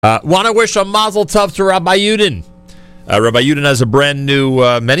Want to wish a mazel tov to Rabbi Yudin. Rabbi Yudin has a brand new,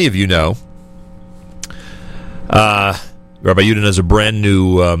 many of you know. Rabbi Yudin has a brand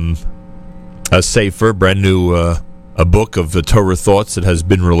new a sefer, brand new a book of the Torah thoughts that has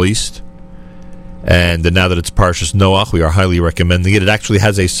been released. And now that it's Parshas Noach, we are highly recommending it. It actually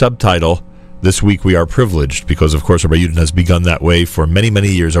has a subtitle, This Week We Are Privileged, because, of course, Rabbi Yudin has begun that way for many, many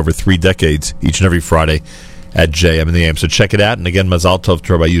years, over 3 decades, each and every Friday at JM in the AM. So check it out. And again, Mazal Tov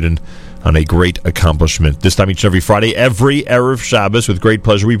to Rabbi Yudin on a great accomplishment. This time each and every Friday, every Erev Shabbos, with great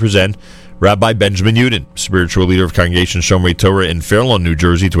pleasure, we present Rabbi Benjamin Yudin, spiritual leader of Congregation Shomrei Torah in Fair Lawn, New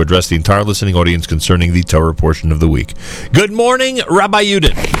Jersey, to address the entire listening audience concerning the Torah portion of the week. Good morning, Rabbi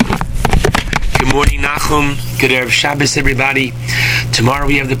Yudin. Good morning, Nachum. Good Erev Shabbos, everybody. Tomorrow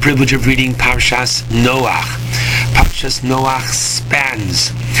we have the privilege of reading Parshas Noach. Parshas Noach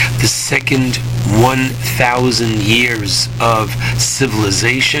spans the second 1,000 years of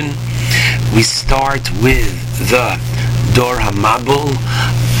civilization. We start with the Dor HaMabul,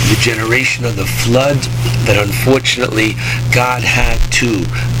 the generation of the flood that unfortunately God had to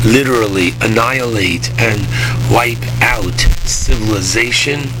literally annihilate and wipe out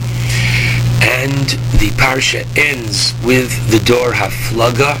civilization. And the parsha ends with the Dor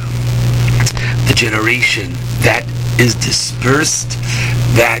HaFlaga, the generation that is dispersed,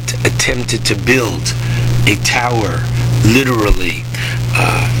 that attempted to build a tower, literally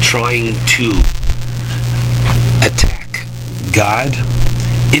trying to attack God.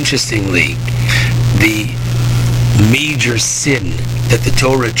 Interestingly, the major sin that the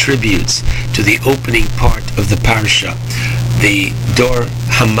Torah attributes to the opening part of the parsha, the Dor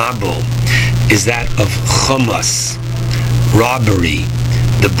HaMabul, is that of Chamas, robbery,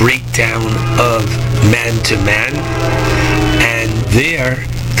 the breakdown of man to man. And there,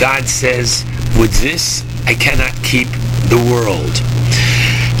 God says, with this, I cannot keep the world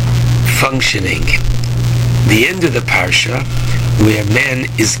functioning. The end of the parsha, where man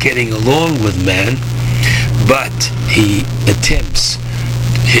is getting along with man, but he attempts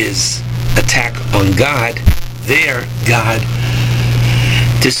his attack on God, there God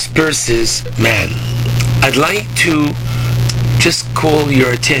disperses man. I'd like to just call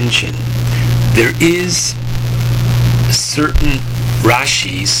your attention. There is certain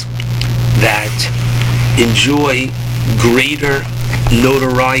Rashis that enjoy greater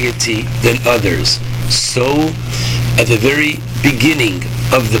notoriety than others. So, at the very beginning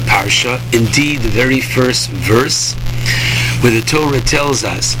of the Parsha, indeed the very first verse, where the Torah tells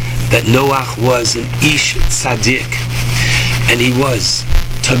us that Noach was an Ish Tzaddik, and he was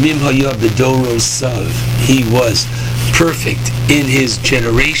Tamim Haya B'Doro Sav, he was perfect in his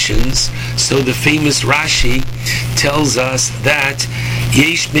generations. So the famous Rashi tells us that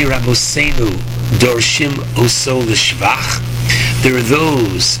Yesh Me Rabosenu Dorshim Oso L'Shvach, there are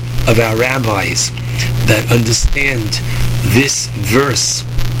those of our rabbis that understand this verse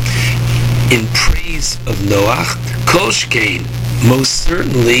in praise of Noach. Kolshkein, most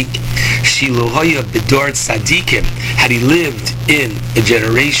certainly, Shilohaya B'Dor Tzadikim, had he lived in a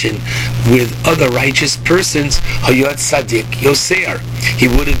generation with other righteous persons, Hayat Tzadik Yoser, he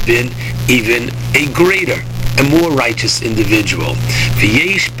would have been even a greater and more righteous individual.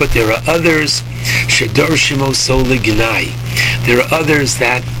 V'yesh, but there are others, Shedor Shimo Sole Gnai. There are others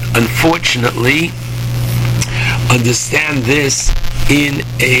that, unfortunately, understand this in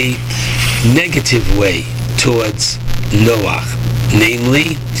a negative way towards Noach.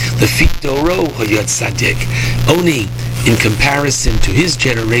 Namely, the Fitoro Hayat Tzadik. Only in comparison to his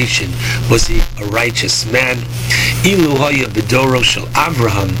generation was he a righteous man. Ilu Haya B'Doro Shel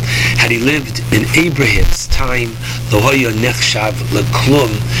Avraham, had he lived in Abraham's time, Lo Haya Nechshav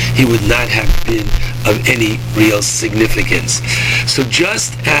L'Klum, he would not have been of any real significance. So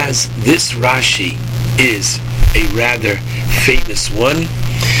just as this Rashi is a rather famous one,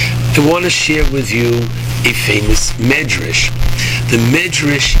 I want to share with you a famous Medrash. The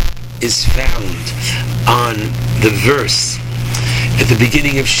Medrash is found on the verse at the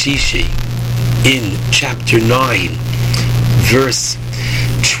beginning of Shishi in chapter 9, verse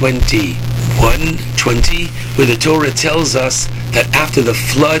 20, where the Torah tells us that after the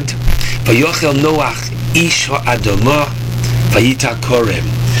flood, Vayochel Noach ish ha'adamah vayita korem.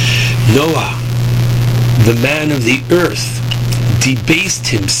 Noah, the man of the earth, debased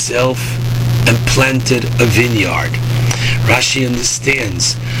himself and planted a vineyard. Rashi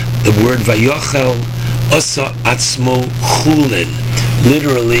understands the word Vayochel Osa Atzmo Chulin,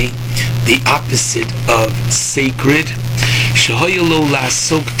 literally the opposite of sacred. Shehayalo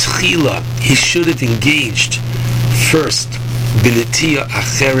Lasok Tchila, he should have engaged first B'netiya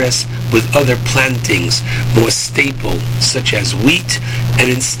Acheres with other plantings more staple, such as wheat, and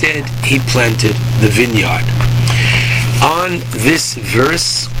instead he planted the vineyard. On this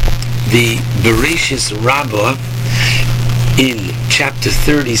verse, the Bereshis Rabbah in chapter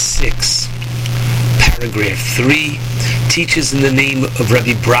 36, paragraph 3, teaches in the name of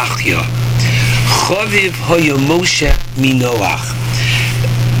Rabbi Brachya, Chaviv hoya Moshe minoach.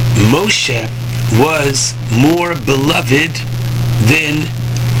 Moshe was more beloved than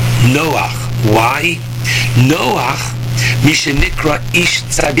Noach. Why? Noach, Mishenikra Ish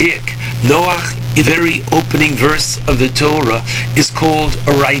Tzadik. Noach, the very opening verse of the Torah, is called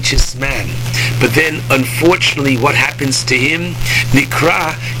a righteous man. But then, unfortunately, what happens to him?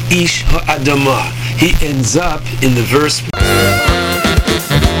 Nikra Ish Ha'adamah. He ends up in the verse.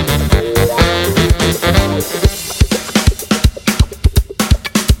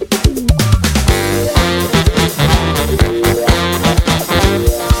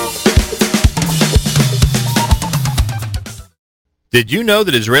 Did you know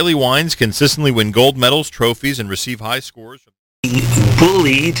that Israeli wines consistently win gold medals, trophies, and receive high scores?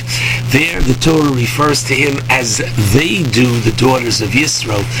 Bullied, there the Torah refers to him as they do, the daughters of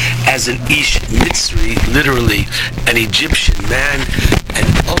Yisro, as an Ish Mitzri, literally an Egyptian man, and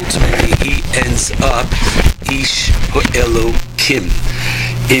ultimately he ends up Ish Elokim.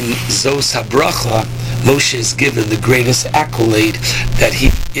 In Zos HaBracha, Moshe is given the greatest accolade that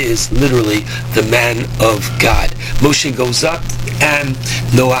he is literally the man of God. Moshe goes up and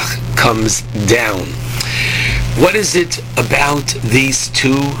Noach comes down. What is it about these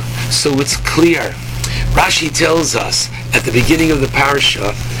two? So it's clear. Rashi tells us at the beginning of the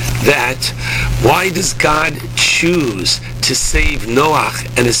parasha that why does God choose to save Noach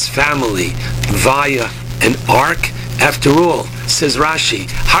and his family via an ark? After all, says Rashi,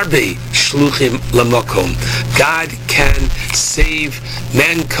 Harbe shluchim lamakom. God can save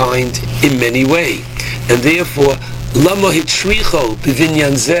mankind in many ways. And therefore, lama hitricho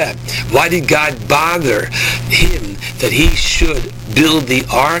b'vinyan zeh. Why did God bother him that he should build the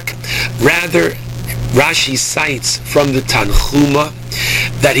ark? Rather, Rashi cites from the Tanchuma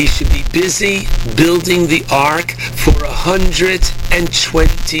that he should be busy building the ark for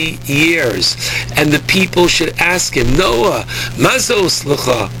 120 years. And the people should ask him, Noah, mazos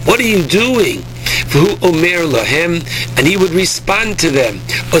lecha, what are you doing? V'hu omer lahem, and he would respond to them,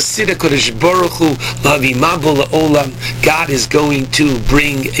 Osida kodesh baruch hu lavimabo la'olam, God is going to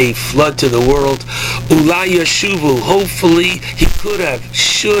bring a flood to the world. Ulai yashuvu, hopefully he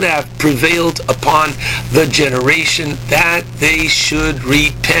should have prevailed upon the generation that they should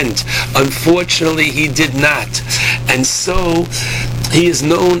repent. Unfortunately, he did not. And so he is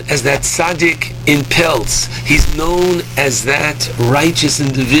known as that tzaddik in Peltz. He's known as that righteous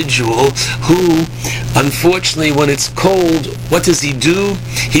individual who, unfortunately, when it's cold, what does he do?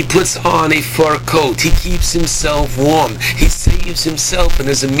 He puts on a fur coat. He keeps himself warm. He saves himself and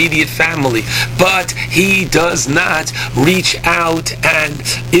his immediate family. But he does not reach out and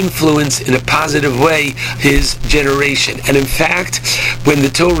influence in a positive way his generation. And in fact, when the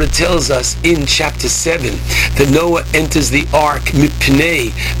Torah tells us in chapter 7 that Noah enters the ark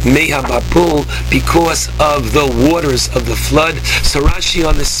mipnei mehabapul, because of the waters of the flood, so Rashi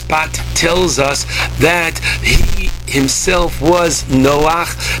on the spot tells us that he himself was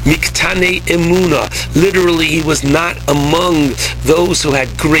Noach miktane emuna. Literally, he was not among those who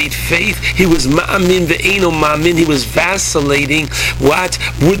had great faith. He was ma'amin ve'eno ma'amin. He was vacillating. What?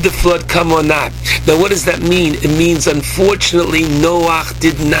 Would the flood come or not? Now, what does that mean? It means, unfortunately, Noach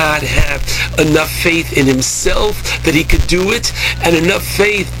did not have enough faith in himself that he could do it, and enough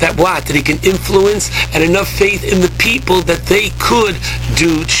faith that what? That he can influence, and enough faith in the people that they could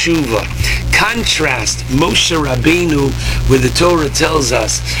do tshuva. Contrast Moshe Rabbeinu, where the Torah tells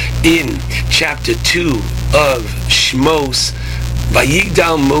us in chapter 2 of Shmos,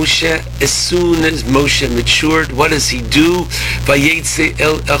 Vayigdal Moshe, as soon as Moshe matured, what does he do? Vayetze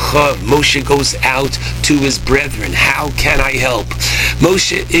el echav, Moshe goes out to his brethren. How can I help?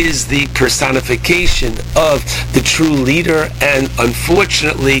 Moshe is the personification of the true leader, and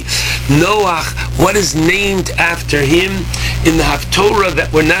unfortunately, Noach, what is named after him in the Haftorah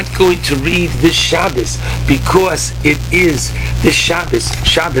that we're not going to read this Shabbos, because it is this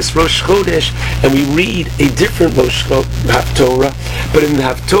Shabbos Rosh Chodesh, and we read a different Rosh Haftorah. But in the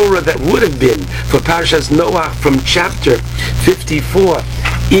Haftorah that would have been for Parashas Noach from chapter 54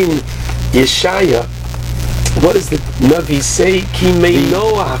 in Yeshaya, what does the Navi say? Ki mei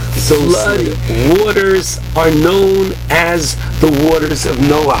Noach, the flood waters are known as the waters of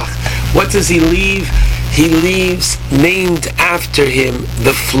Noach. What does he leave? He leaves named after him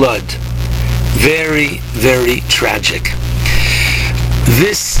the flood. Very, very tragic.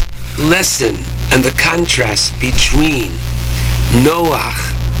 This lesson and the contrast between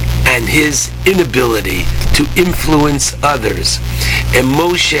Noach and his inability to influence others and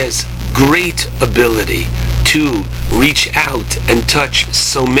Moshe's great ability to reach out and touch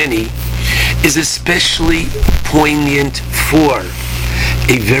so many is especially poignant for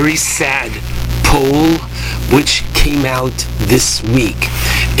a very sad poll which came out this week.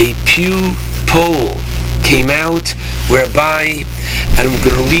 A Pew poll came out whereby, and I'm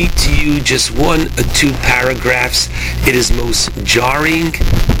going to read to you just one or two paragraphs. It is most jarring,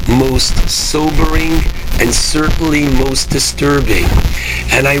 most sobering, and certainly most disturbing.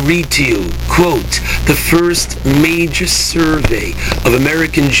 And I read to you, quote, "The first major survey of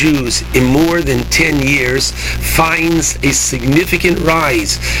American Jews in more than 10 years finds a significant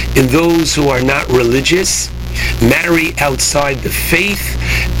rise in those who are not religious, marry outside the faith,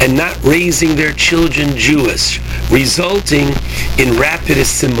 and not raising their children Jewish, resulting in rapid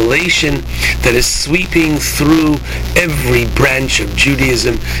assimilation that is sweeping through every branch of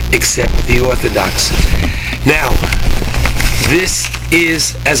Judaism except the Orthodox." Now, this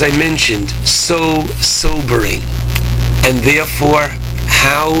is, as I mentioned, so sobering. And therefore,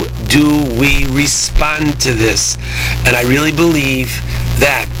 how do we respond to this? And I really believe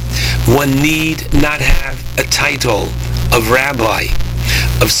that one need not have a title of rabbi,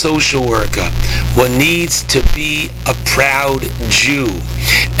 of social worker. One needs to be a proud Jew.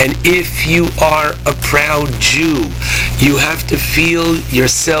 And if you are a proud Jew, you have to feel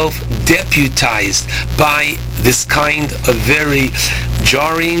yourself deputized by this kind of very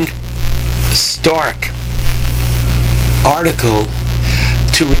jarring, stark article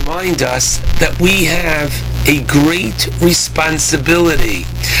to remind us that we have a great responsibility,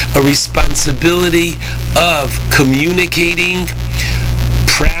 a responsibility of communicating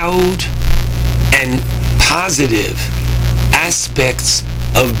proud and positive aspects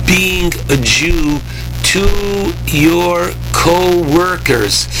of being a Jew to your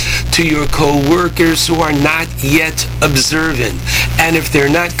co-workers who are not yet observant. And if they're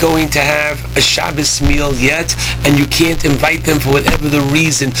not going to have a Shabbos meal yet, and you can't invite them for whatever the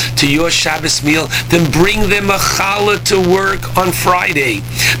reason to your Shabbos meal, then bring them a challah to work on Friday.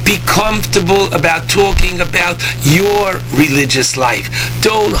 Be comfortable about talking about your religious life.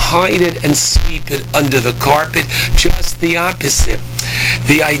 Don't hide it and sweep it under the carpet. Just the opposite.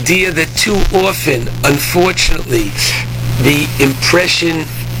 The idea that too often, unfortunately, the impression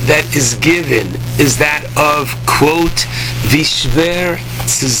that is given is that of, quote, Vishver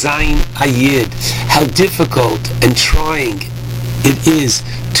Tzayin Ayid, how difficult and trying it is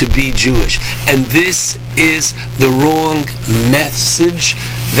to be Jewish. And this is the wrong message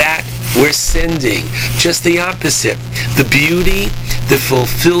that we're sending. Just the opposite. The beauty, the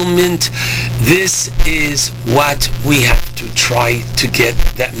fulfillment, this is what we have to try to get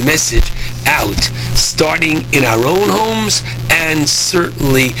that message out, starting in our own homes and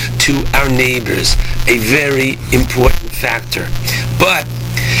certainly to our neighbors. A very important factor. But,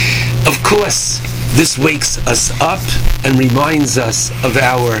 of course, this wakes us up and reminds us of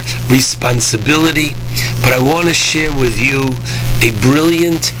our responsibility. But I want to share with you a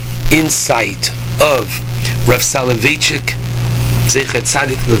brilliant insight of Rav Soloveitchik, Zecher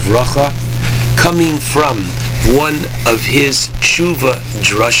Tzadik Livracha, coming from one of his tshuva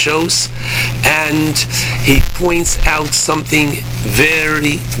drushos, and he points out something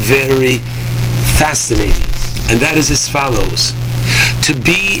very, very fascinating, and that is as follows. To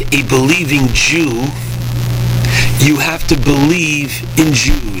be a believing Jew, you have to believe in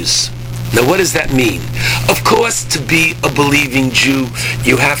Jews. Now, what does that mean? Of course, to be a believing Jew,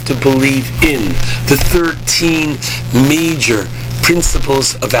 you have to believe in the 13 major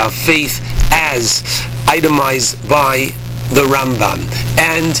principles of our faith as itemized by the Rambam.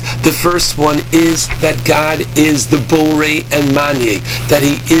 And the first one is that God is the Borei and Manye, that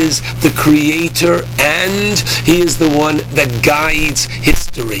He is the Creator and He is the one that guides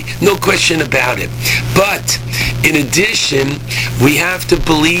history. No question about it. But in addition, we have to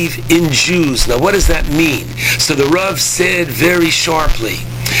believe in Jews. Now, what does that mean? So the Rav said very sharply,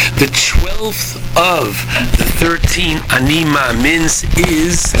 the 12th of the 13 Ani Ma'amins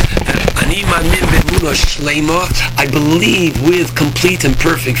is Ani Ma'amin B'emunah Shlema. I believe with complete and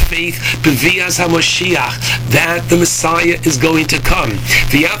perfect faith B'vias HaMoshiach that the Messiah is going to come.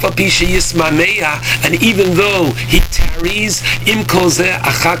 V'yaf al pi sheyismameya, and even though he tarries, Im kol zeh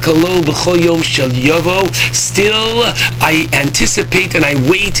achakalo b'chol yom shel yavo, still I anticipate and I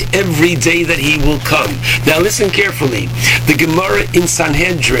wait every day that he will come. Now listen carefully. The Gemara in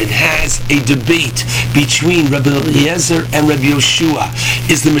Sanhedrin has a debate between Rabbi Eliezer and Rabbi Yoshua.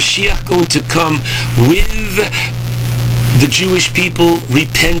 Is the Mashiach going to come with the Jewish people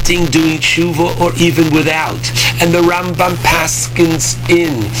repenting, doing tshuva, or even without. And the Rambam paskins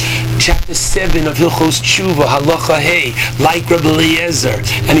in chapter 7 of Hilchos Tshuva, Halacha Hey, like Rabbi Eliezer,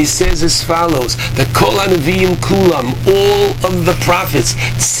 and he says as follows: that Kol HaNeviim Kulam, all of the prophets,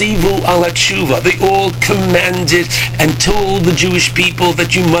 Tzivu ala Tshuva, they all commanded and told the Jewish people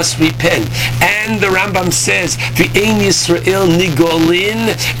that you must repent. And the Rambam says, V'ein Yisrael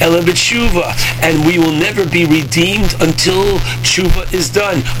nigolin ela b'tshuva, and we will never be redeemed until tshuva is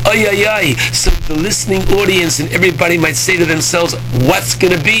done. Ay, ay, ay. So the listening audience and everybody might say to themselves, what's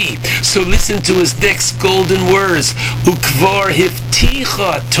going to be? So listen to his next golden words. Ukvar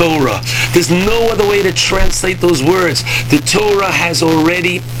hifticha Torah. There's no other way to translate those words. The Torah has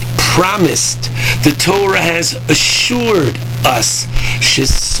already promised. The Torah has assured us,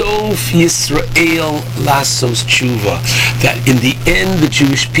 Shesof Yisrael Lasos Tshuva, that in the end the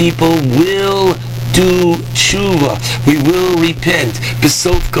Jewish people will do tshuva. We will repent.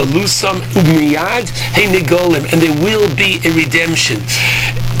 Besof galusam umiyad heinigolim, and there will be a redemption.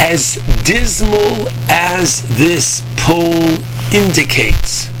 As dismal as this poll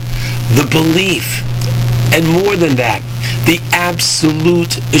indicates, the belief, and more than that, the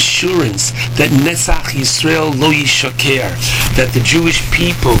absolute assurance that Netzach Yisrael lo yishaker, that the Jewish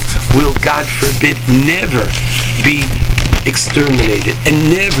people will, God forbid, never be exterminated and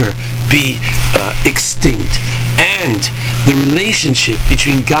never be extinct. And the relationship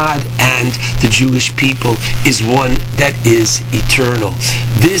between God and the Jewish people is one that is eternal.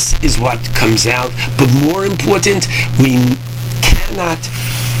 This is what comes out. But more important, we cannot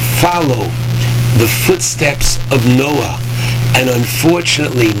follow the footsteps of Noah and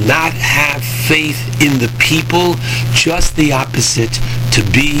unfortunately not have faith in the people. Just the opposite. To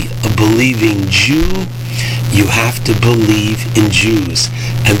be a believing Jew, you have to believe in Jews.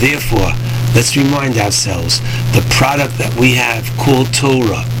 And therefore, let's remind ourselves, the product that we have called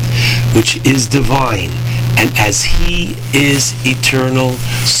Torah, which is divine, and as He is eternal,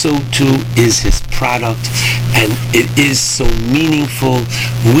 so too is His product, and it is so meaningful.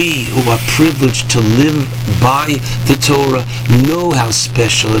 We who are privileged to live by the Torah know how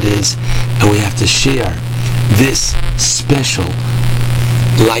special it is, and we have to share this special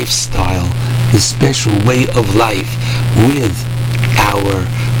lifestyle, this special way of life with our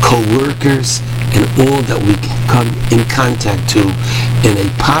co-workers and all that we come in contact to in a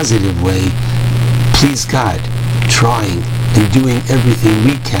positive way. Please God, trying and doing everything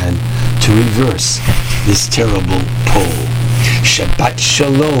we can to reverse this terrible poll. Shabbat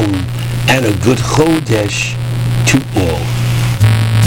Shalom and a good Chodesh to all.